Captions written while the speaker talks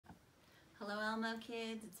Hello Elmo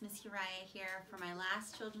kids, it's Miss Uriah here for my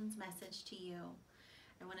last children's message to you.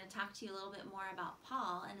 I want to talk to you a little bit more about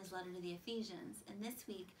Paul and his letter to the Ephesians, and this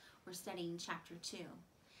week we're studying chapter 2.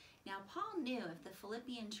 Now Paul knew if the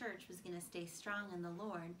Philippian church was going to stay strong in the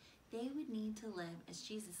Lord, they would need to live as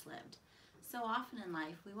Jesus lived. So often in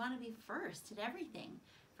life we want to be first at everything.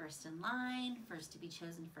 First in line, first to be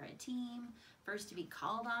chosen for a team, first to be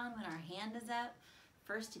called on when our hand is up,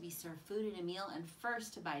 first to be served food at a meal, and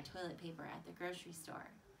first to buy toilet paper at the grocery store.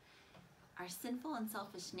 Our sinful and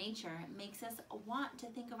selfish nature makes us want to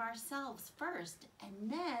think of ourselves first,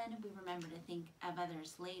 and then we remember to think of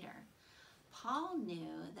others later. Paul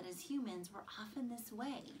knew that as humans we're often this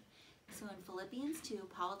way. So in Philippians 2,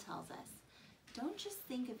 Paul tells us, don't just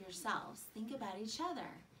think of yourselves, think about each other.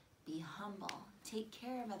 Be humble, take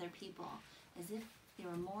care of other people as if they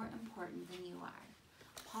were more important than you are.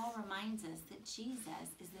 Paul reminds us that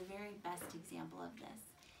Jesus is the very best example of this.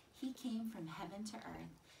 He came from heaven to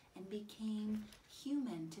earth and became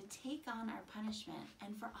human to take on our punishment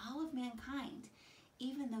and for all of mankind.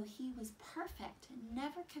 Even though he was perfect,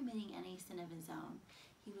 never committing any sin of his own,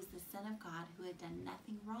 he was the Son of God who had done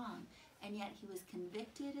nothing wrong, and yet he was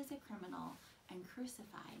convicted as a criminal and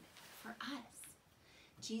crucified for us.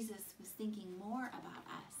 Jesus was thinking more about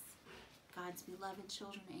us, God's beloved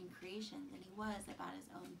children in creation, than he was about his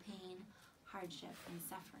own pain, hardship, and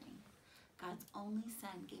suffering. God's only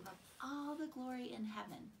Son gave up all the glory in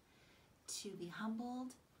heaven to be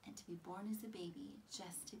humbled and to be born as a baby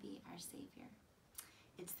just to be our Savior.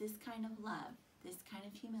 It's this kind of love, this kind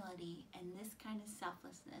of humility, and this kind of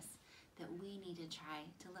selflessness that we need to try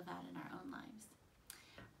to live out in our own lives.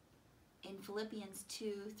 In Philippians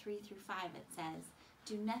 2, 3 through 5, it says,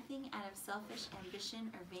 do nothing out of selfish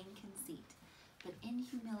ambition or vain conceit, but in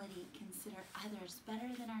humility consider others better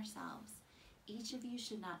than ourselves. Each of you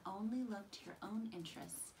should not only look to your own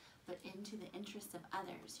interests, but into the interests of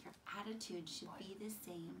others. Your attitude should be the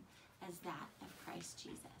same as that of Christ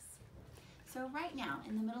Jesus. So right now,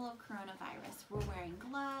 in the middle of coronavirus, we're wearing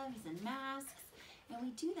gloves and masks, and we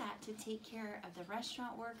do that to take care of the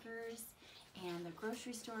restaurant workers and the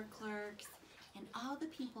grocery store clerks and all the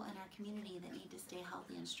people in our community that need to stay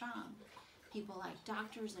healthy and strong. People like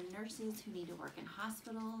doctors and nurses who need to work in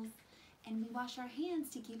hospitals, and we wash our hands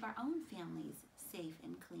to keep our own families safe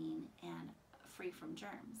and clean and free from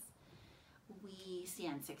germs. We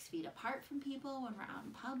stand 6 feet apart from people when we're out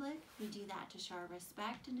in public. We do that to show our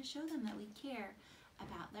respect and to show them that we care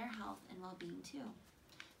about their health and well-being too.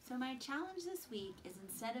 So my challenge this week is,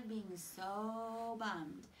 instead of being so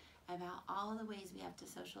bummed about all the ways we have to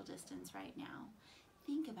social distance right now,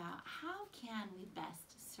 think about how can we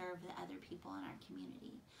best serve the other people in our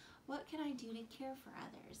community? What can I do to care for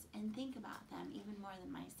others and think about them even more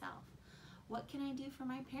than myself? What can I do for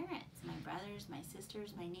my parents, my brothers, my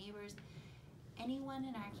sisters, my neighbors, anyone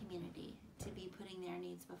in our community, to be putting their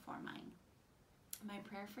needs before mine? My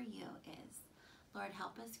prayer for you is, Lord,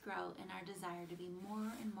 help us grow in our desire to be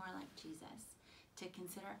more and more like Jesus, to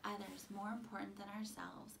consider others more important than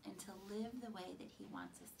ourselves, and to live the way that he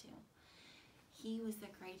wants us to. He was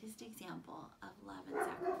the greatest example of love and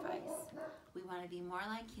sacrifice. We want to be more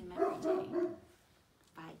like him every day.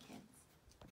 Bye, kids.